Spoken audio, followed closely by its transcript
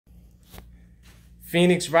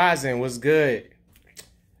Phoenix Rising, what's good?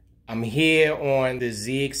 I'm here on the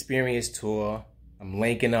Z Experience Tour. I'm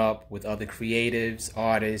linking up with other creatives,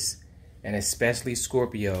 artists, and especially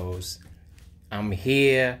Scorpios. I'm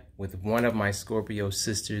here with one of my Scorpio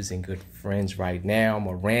sisters and good friends right now,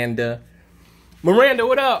 Miranda. Miranda,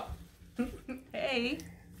 what up? Hey.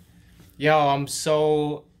 Yo, I'm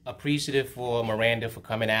so appreciative for Miranda for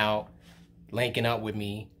coming out, linking up with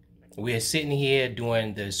me. We're sitting here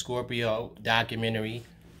doing the Scorpio documentary,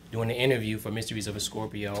 doing the interview for Mysteries of a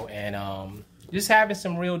Scorpio, and just having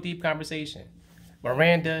some real deep conversation.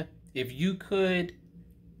 Miranda, if you could,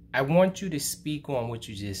 I want you to speak on what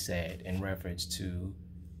you just said in reference to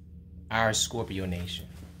our Scorpio nation.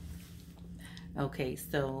 Okay,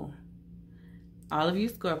 so all of you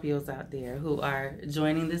Scorpios out there who are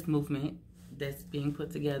joining this movement that's being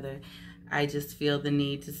put together, I just feel the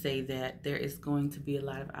need to say that there is going to be a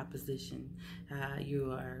lot of opposition.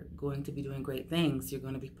 You are going to be doing great things. You're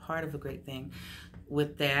going to be part of a great thing.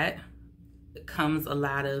 With that comes a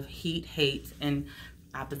lot of heat, hate, and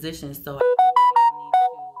opposition. So I think we need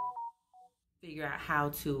to figure out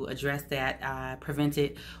how to address that, prevent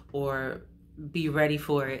it, or be ready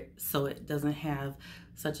for it so it doesn't have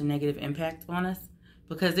such a negative impact on us.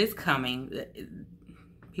 Because it's coming.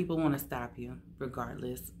 People want to stop you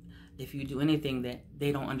regardless. If you do anything that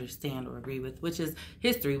they don't understand or agree with, which is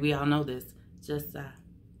history, we all know this. Just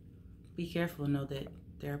be careful and know that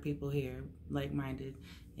there are people here like-minded.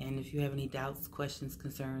 And if you have any doubts, questions,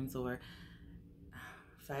 concerns, or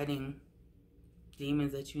fighting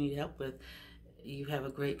demons that you need help with, you have a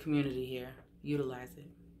great community here. Utilize it.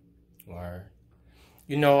 Word.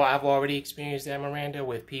 You know, I've already experienced that, Miranda,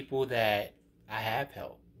 with people that I have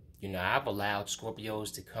helped. You know, I've allowed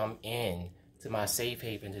Scorpios to come in to my safe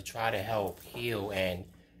haven to try to help heal and,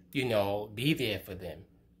 you know, be there for them.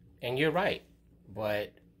 And you're right.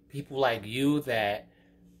 But people like you that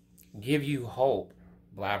give you hope,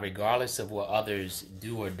 but regardless of what others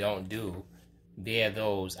do or don't do, there are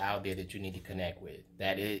those out there that you need to connect with.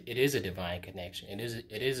 That it is a divine connection.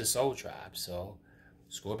 It is a soul tribe. So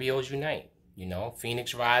Scorpios unite. You know,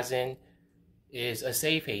 Phoenix Rising is a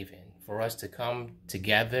safe haven for us to come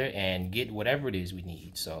together and get whatever it is we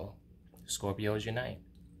need. So Scorpios unite.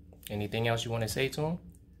 Anything else you want to say to them?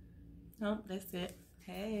 No, that's it.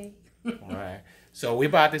 Hey. All right. So we're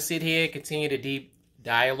about to sit here, continue the deep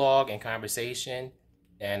dialogue and conversation.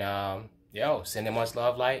 And, sending much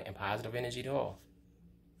love, light, and positive energy to all.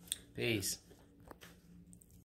 Peace.